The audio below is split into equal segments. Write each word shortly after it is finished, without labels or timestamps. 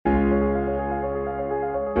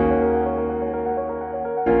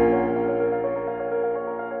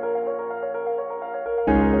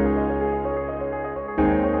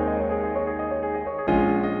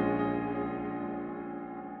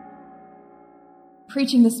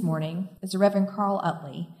Preaching this morning is the Reverend Carl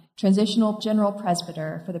Utley, Transitional General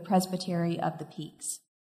Presbyter for the Presbytery of the Peaks.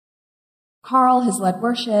 Carl has led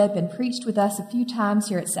worship and preached with us a few times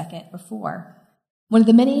here at Second before. One of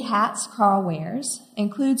the many hats Carl wears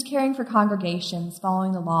includes caring for congregations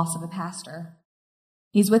following the loss of a pastor.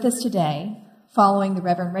 He's with us today, following the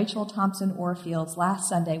Reverend Rachel Thompson Orfield's last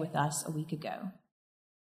Sunday with us a week ago.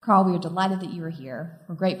 Carl, we are delighted that you are here.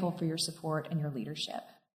 We're grateful for your support and your leadership.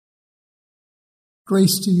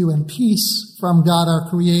 Grace to you and peace from God our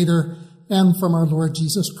Creator and from our Lord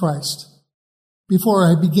Jesus Christ. Before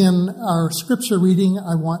I begin our scripture reading,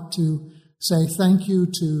 I want to say thank you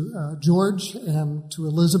to George and to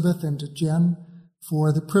Elizabeth and to Jen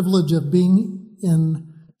for the privilege of being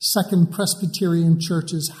in Second Presbyterian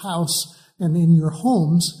Church's house and in your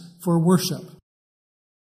homes for worship.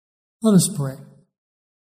 Let us pray.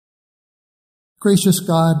 Gracious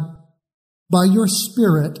God, by your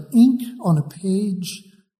Spirit, ink on a page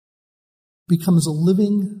becomes a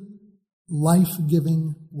living,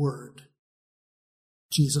 life-giving word,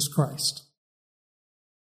 Jesus Christ.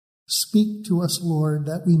 Speak to us, Lord,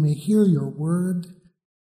 that we may hear your word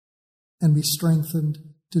and be strengthened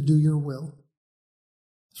to do your will.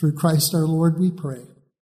 Through Christ our Lord we pray.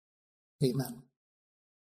 Amen.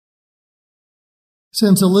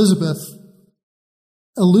 Since Elizabeth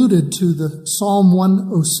alluded to the Psalm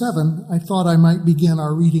 107, I thought I might begin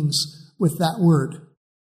our readings with that word.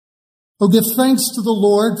 Oh, give thanks to the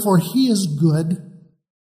Lord, for he is good,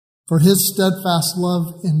 for his steadfast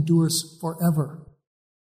love endures forever.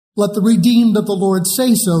 Let the redeemed of the Lord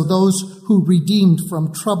say so, those who redeemed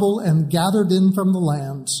from trouble and gathered in from the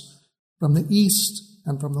lands, from the east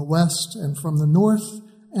and from the west and from the north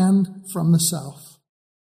and from the south.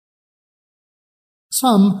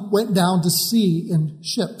 Some went down to sea in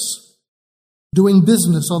ships, doing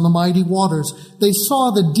business on the mighty waters. They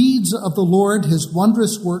saw the deeds of the Lord, his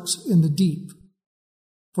wondrous works in the deep.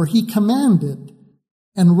 For he commanded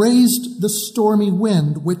and raised the stormy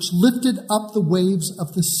wind, which lifted up the waves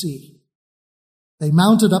of the sea. They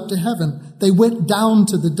mounted up to heaven. They went down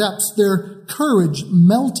to the depths. Their courage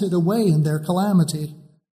melted away in their calamity.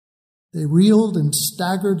 They reeled and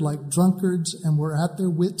staggered like drunkards and were at their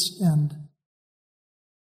wits' end.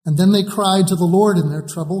 And then they cried to the Lord in their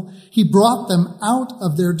trouble. He brought them out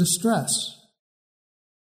of their distress.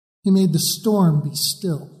 He made the storm be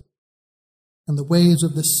still, and the waves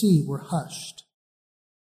of the sea were hushed.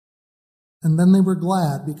 And then they were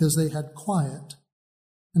glad because they had quiet,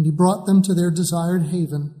 and he brought them to their desired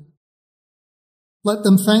haven. Let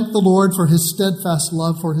them thank the Lord for his steadfast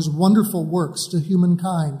love, for his wonderful works to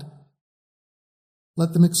humankind.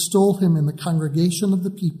 Let them extol him in the congregation of the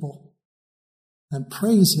people, and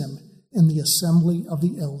praise him in the assembly of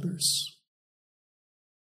the elders.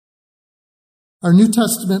 Our New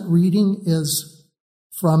Testament reading is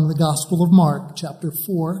from the Gospel of Mark, chapter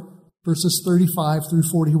 4, verses 35 through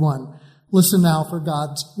 41. Listen now for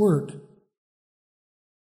God's word.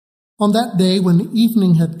 On that day, when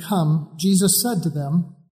evening had come, Jesus said to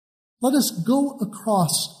them, "Let us go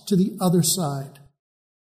across to the other side."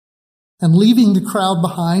 And leaving the crowd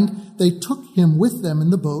behind, they took him with them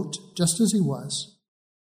in the boat, just as he was.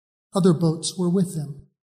 Other boats were with him.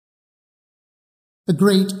 A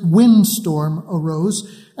great windstorm arose,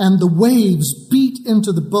 and the waves beat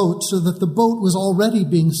into the boat so that the boat was already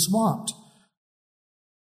being swamped.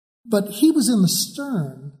 But he was in the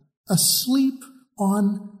stern, asleep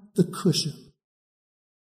on the cushion.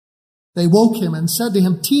 They woke him and said to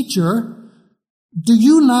him, "Teacher, do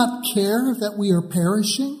you not care that we are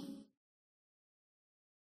perishing?"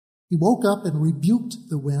 He woke up and rebuked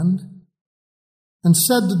the wind and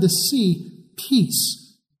said to the sea,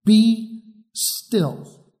 "Peace, be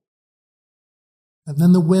still." And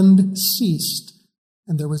then the wind ceased,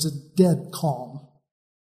 and there was a dead calm.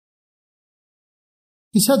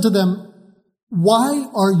 He said to them, "Why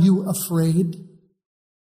are you afraid?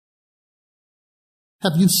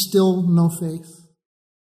 Have you still no faith?"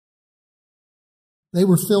 They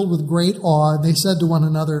were filled with great awe, and they said to one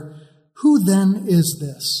another, "Who then is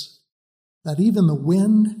this, that even the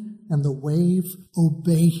wind and the wave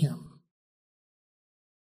obey him?"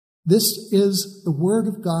 This is the word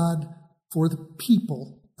of God for the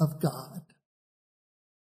people of God.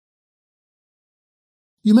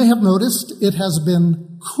 You may have noticed it has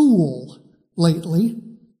been cool lately.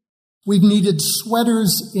 We've needed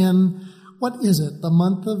sweaters in, the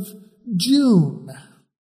month of June.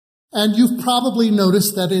 And you've probably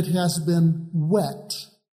noticed that it has been wet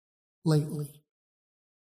lately.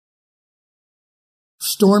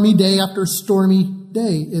 Stormy day after stormy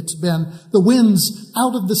day it's been. The winds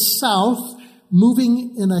out of the south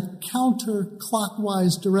moving in a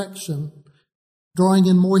counterclockwise direction drawing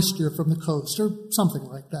in moisture from the coast, or something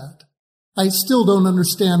like that. I still don't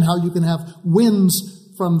understand how you can have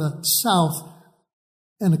winds from the south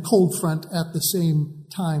and a cold front at the same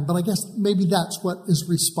time, but I guess maybe that's what is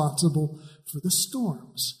responsible for the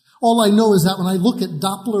storms. All I know is that when I look at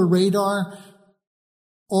Doppler radar,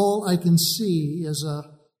 all I can see is a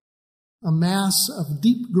mass of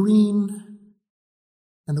deep green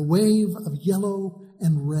and a wave of yellow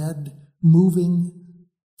and red moving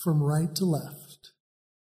from right to left.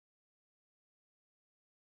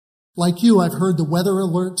 Like you, I've heard the weather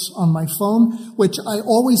alerts on my phone, which I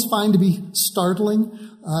always find to be startling,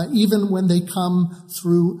 even when they come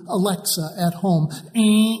through Alexa at home.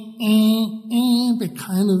 It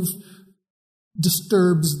kind of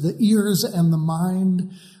disturbs the ears and the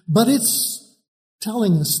mind, but it's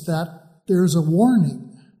telling us that there's a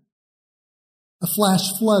warning, a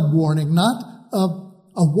flash flood warning, not a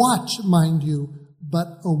watch, mind you,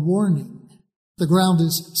 but a warning. The ground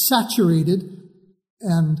is saturated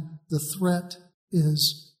and the threat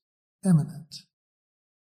is imminent.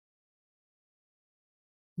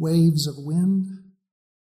 Waves of wind,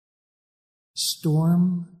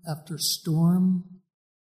 storm after storm,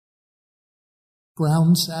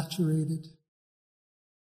 ground saturated.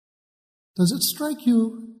 Does it strike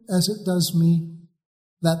you, as it does me,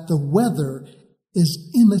 that the weather is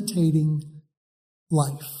imitating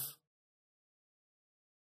life?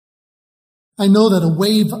 I know that a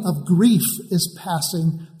wave of grief is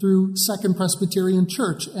passing through Second Presbyterian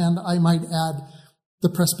Church, and I might add the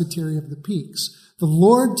Presbytery of the Peaks. The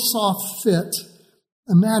Lord saw fit,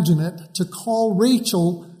 imagine it, to call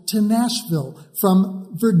Rachel to Nashville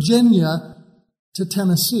from Virginia to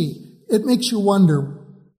Tennessee. It makes you wonder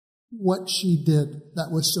what she did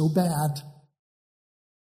that was so bad.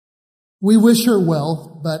 We wish her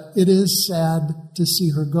well, but it is sad to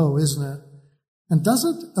see her go, isn't it? And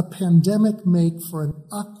doesn't a pandemic make for an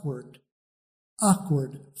awkward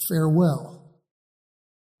farewell?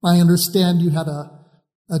 I understand you had a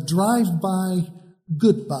drive-by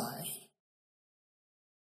goodbye.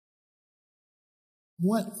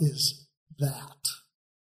 What is that?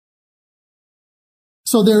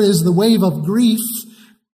 So there is the wave of grief,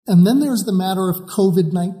 and then there's the matter of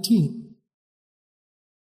COVID-19.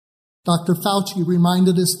 Dr. Fauci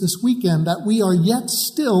reminded us this weekend that we are yet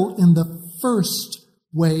still in the first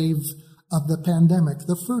wave of the pandemic,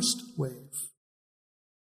 the first wave.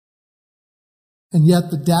 And yet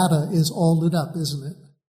the data is all lit up, isn't it?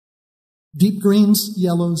 Deep greens,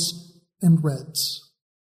 yellows, and reds.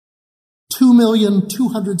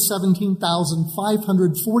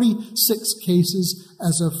 2,217,546 cases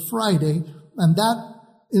as of Friday, and that,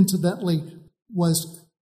 incidentally, was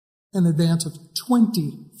in advance of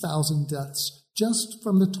 20,000 deaths just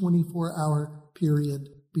from the 24-hour period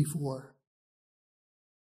before.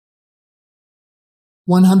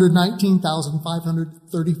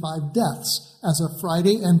 119,535 deaths as of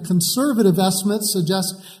Friday, and conservative estimates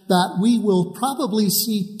suggest that we will probably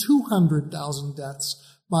see 200,000 deaths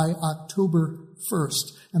by October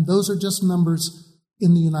 1st. And those are just numbers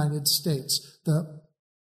in the United States. The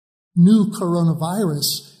new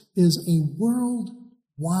coronavirus is a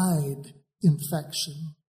worldwide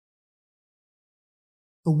infection,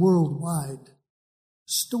 a worldwide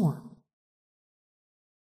storm.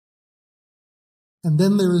 And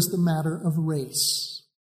then there is the matter of race.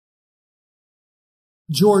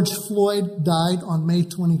 George Floyd died on May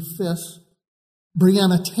 25th,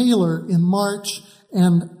 Breonna Taylor in March,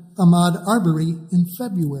 and Ahmaud Arbery in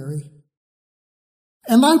February.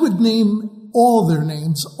 And I would name all their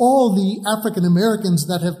names, all the African Americans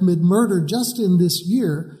that have been murdered just in this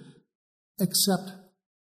year, except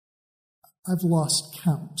I've lost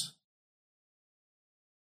count.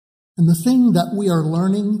 And the thing that we are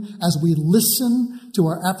learning as we listen to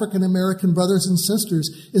our African American brothers and sisters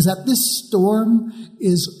is that this storm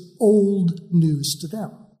is old news to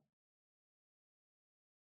them.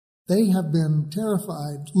 They have been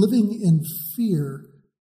terrified, living in fear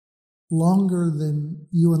longer than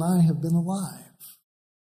you and I have been alive.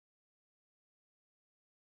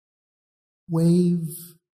 Wave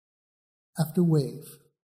after wave.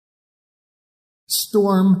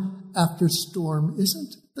 Storm after storm.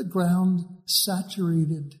 Isn't the ground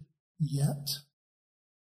saturated yet?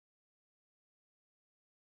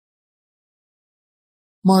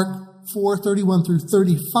 Mark 4:31 through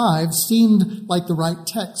 35 seemed like the right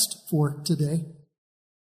text for today.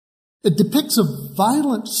 It depicts a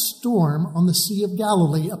violent storm on the Sea of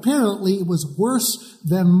Galilee. Apparently, it was worse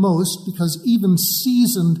than most because even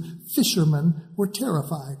seasoned fishermen were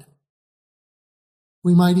terrified.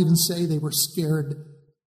 We might even say they were scared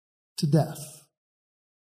to death.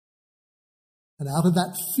 And out of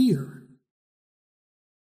that fear,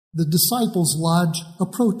 the disciples lodge a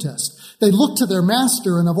protest. They look to their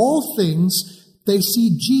master, and of all things, they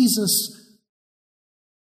see Jesus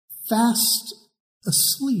fast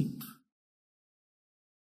asleep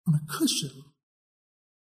on a cushion.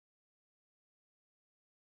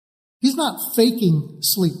 He's not faking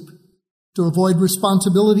sleep to avoid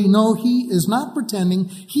responsibility. No, he is not pretending.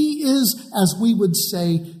 He is, as we would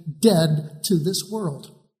say, dead to this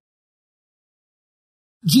world.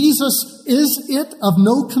 Jesus, is it of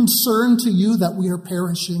no concern to you that we are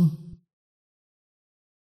perishing?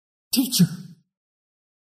 Teacher,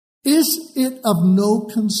 is it of no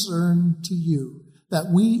concern to you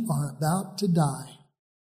that we are about to die?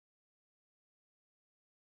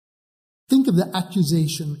 Think of the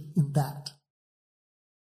accusation in that.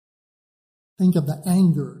 Think of the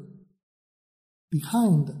anger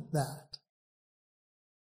behind that.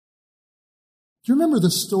 Do you remember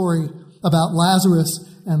the story about Lazarus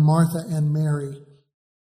and Martha and Mary,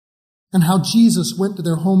 and how Jesus went to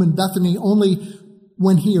their home in Bethany, only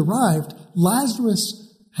when he arrived,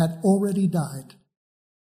 Lazarus had already died?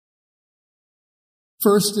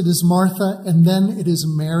 First it is Martha, and then it is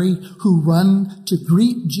Mary who run to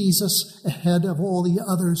greet Jesus ahead of all the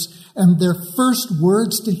others. And their first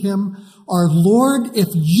words to him are, Lord, if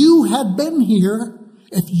you had been here,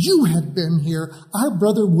 our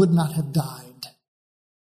brother would not have died.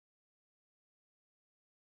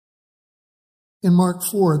 In Mark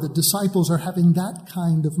 4, the disciples are having that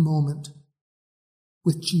kind of moment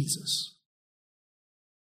with Jesus.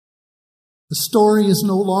 The story is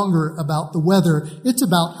no longer about the weather. It's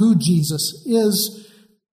about who Jesus is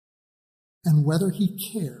and whether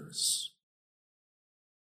he cares.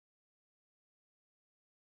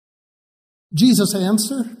 Jesus'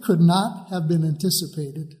 answer could not have been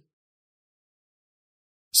anticipated.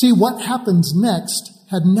 See, what happens next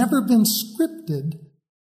had never been scripted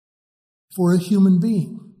for a human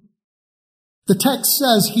being. The text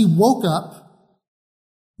says he woke up,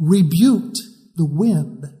 rebuked the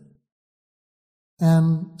wind,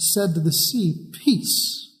 and said to the sea,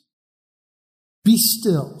 peace, be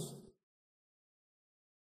still.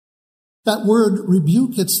 That word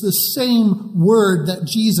rebuke, it's the same word that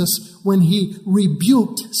Jesus, when he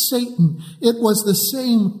rebuked Satan, it was the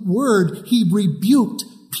same word he rebuked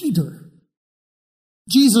Peter.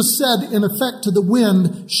 Jesus said, in effect, to the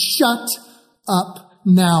wind, shut up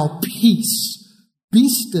now, peace, be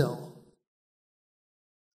still.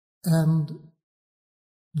 And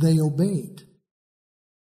they obeyed.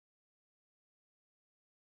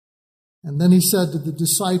 And then he said to the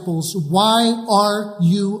disciples, why are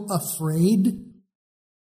you afraid?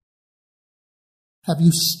 Have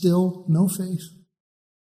you still no faith?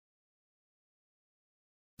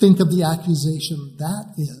 Think of the accusation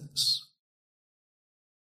that is.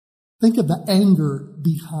 Think of the anger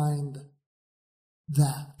behind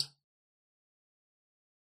that.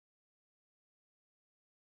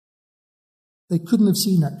 They couldn't have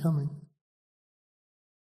seen that coming.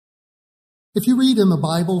 If you read in the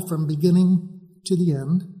Bible from beginning to the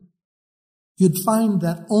end, you'd find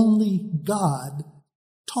that only God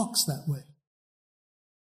talks that way.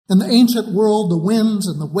 In the ancient world, the winds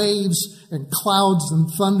and the waves and clouds and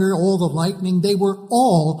thunder, all the lightning, they were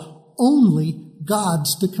all only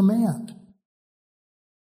God's to command.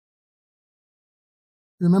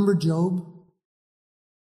 Remember Job?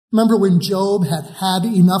 Remember when Job had had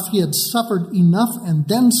enough, he had suffered enough and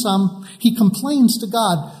then some, he complains to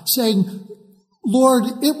God saying, Lord,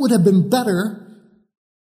 it would have been better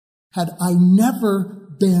had I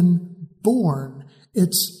never been born.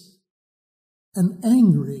 It's an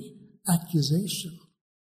angry accusation.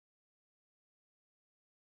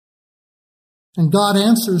 And God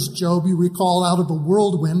answers Job, you recall, out of a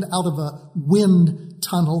whirlwind, out of a wind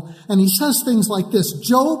tunnel. And he says things like this,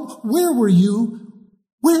 Job, where were you?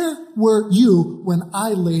 Where were you when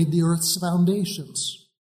I laid the earth's foundations?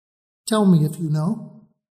 Tell me if you know.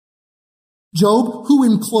 Job, who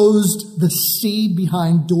enclosed the sea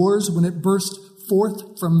behind doors when it burst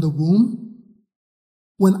forth from the womb?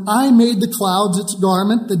 When I made the clouds its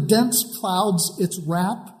garment, the dense clouds its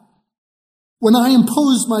wrap? When I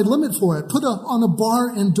imposed my limit for it, put on a bar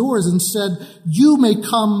and doors and said, you may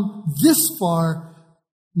come this far,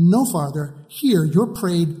 no farther. Here, your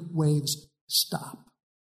prayed waves stop.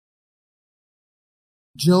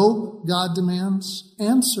 Job, God demands,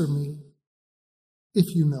 answer me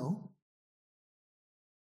if you know.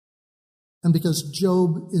 And because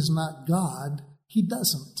Job is not God, he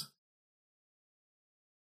doesn't.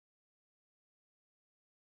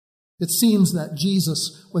 It seems that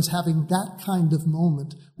Jesus was having that kind of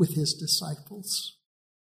moment with his disciples.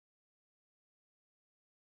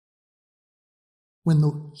 When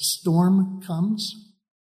the storm comes,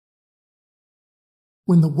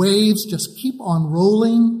 when the waves just keep on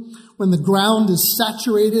rolling, when the ground is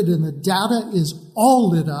saturated and the data is all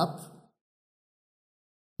lit up,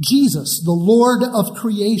 Jesus, the Lord of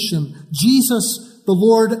creation, Jesus, the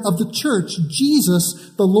Lord of the church,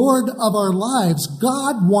 Jesus, the Lord of our lives,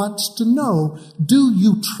 God wants to know, do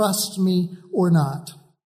you trust me or not?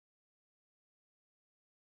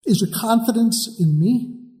 Is your confidence in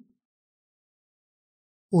me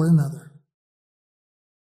or another?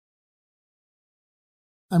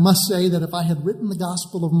 I must say that if I had written the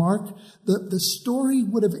Gospel of Mark, the story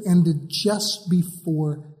would have ended just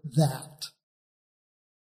before that.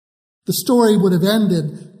 The story would have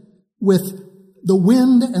ended with the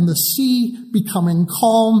wind and the sea becoming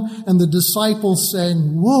calm and the disciples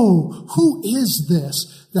saying, "Whoa, who is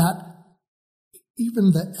this that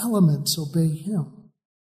even the elements obey him?"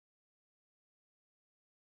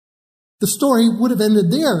 The story would have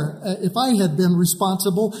ended there. If I had been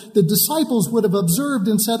responsible, the disciples would have observed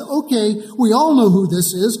and said, "Okay, we all know who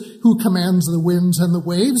this is, who commands the winds and the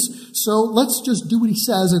waves, so let's just do what he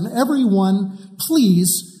says, and everyone,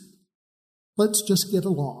 please, let's just get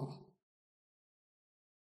along."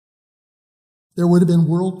 There would have been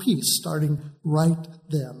world peace starting right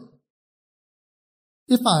then,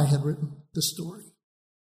 if I had written the story.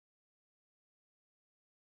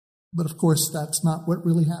 But of course, that's not what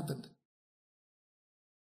really happened.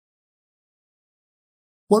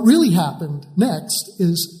 What really happened next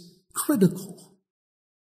is critical.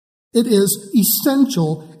 It is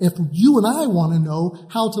essential if you and I want to know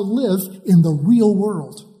how to live in the real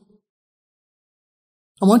world.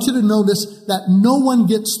 I want you to notice that no one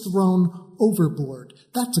gets thrown overboard.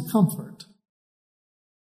 That's a comfort.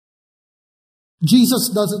 Jesus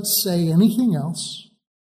doesn't say anything else.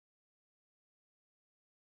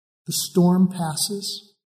 The storm passes.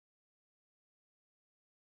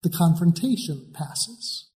 The confrontation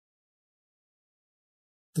passes.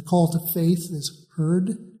 The call to faith is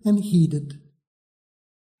heard and heeded.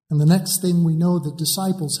 And the next thing we know, the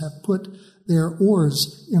disciples have put their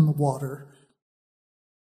oars in the water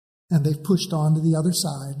and they've pushed on to the other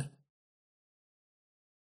side.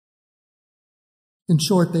 In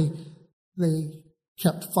short, they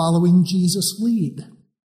kept following Jesus' lead.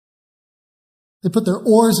 They put their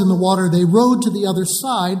oars in the water, they rowed to the other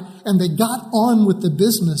side, and they got on with the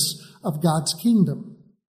business of God's kingdom.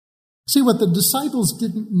 See, what the disciples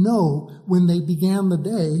didn't know when they began the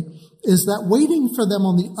day is that waiting for them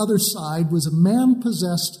on the other side was a man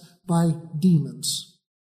possessed by demons.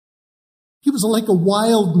 He was like a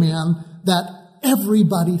wild man that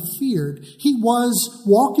everybody feared. He was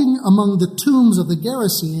walking among the tombs of the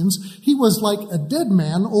Gerasenes. He was like a dead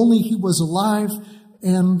man, only he was alive,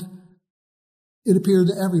 and it appeared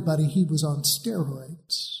to everybody he was on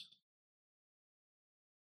steroids.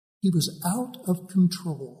 He was out of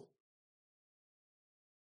control.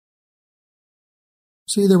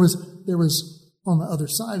 See, there was on the other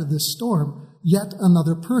side of this storm, yet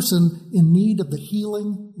another person in need of the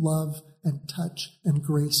healing, love, and touch and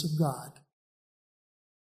grace of God.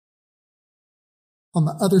 On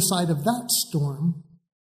the other side of that storm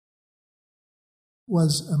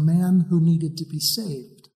was a man who needed to be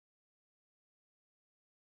saved.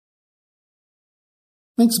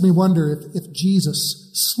 Makes me wonder if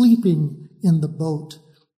Jesus sleeping in the boat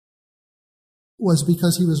was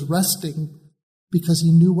because he was resting, because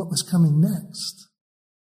he knew what was coming next.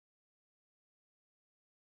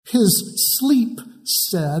 His sleep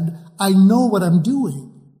said, "I know what I'm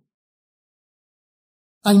doing.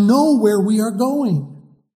 I know where we are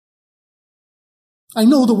going. I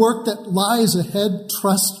know the work that lies ahead.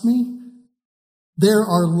 Trust me. There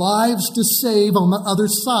are lives to save on the other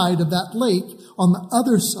side of that lake, on the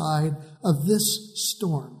other side of this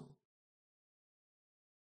storm."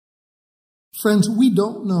 Friends, we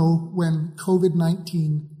don't know when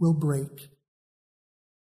COVID-19 will break.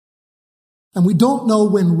 And we don't know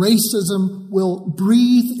when racism will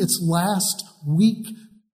breathe its last weak,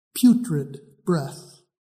 putrid breath.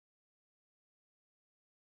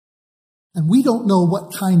 And we don't know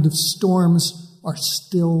what kind of storms are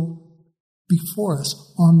still before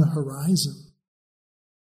us on the horizon.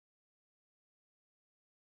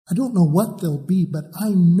 I don't know what they'll be, but I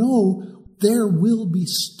know there will be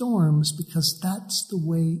storms because that's the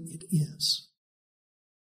way it is.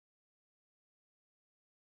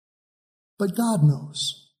 But God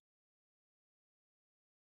knows.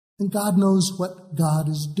 And God knows what God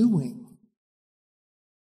is doing.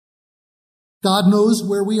 God knows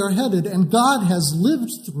where we are headed, and God has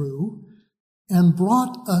lived through and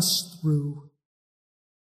brought us through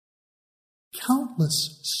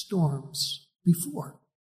countless storms before.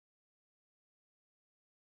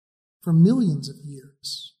 For millions of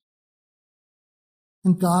years.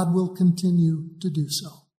 and God will continue to do so.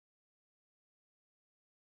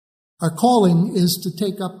 Our calling is to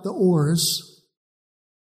take up the oars,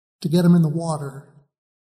 to get them in the water,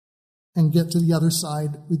 and get to the other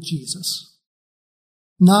side with Jesus.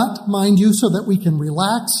 Not, mind you, so that we can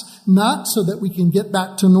relax, not so that we can get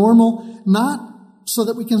back to normal, not so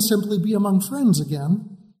that we can simply be among friends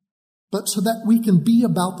again, but so that we can be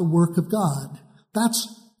about the work of God. That's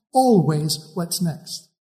always what's next.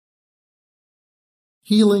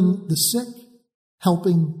 Healing the sick,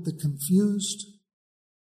 helping the confused,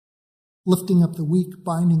 lifting up the weak,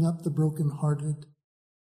 binding up the brokenhearted,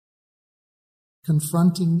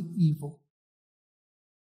 confronting evil,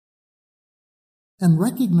 and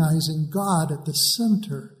recognizing God at the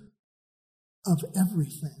center of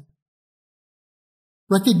everything.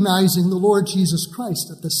 Recognizing the Lord Jesus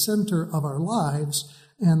Christ at the center of our lives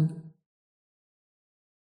and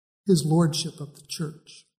his lordship of the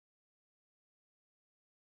church.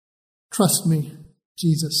 Trust me,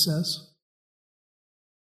 Jesus says.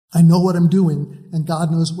 I know what I'm doing, and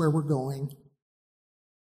God knows where we're going.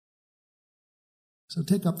 So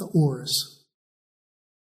take up the oars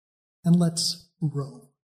and let's row.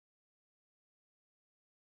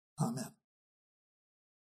 Amen.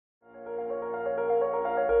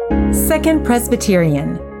 Second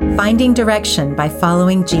Presbyterian, Finding Direction by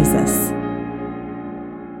Following Jesus.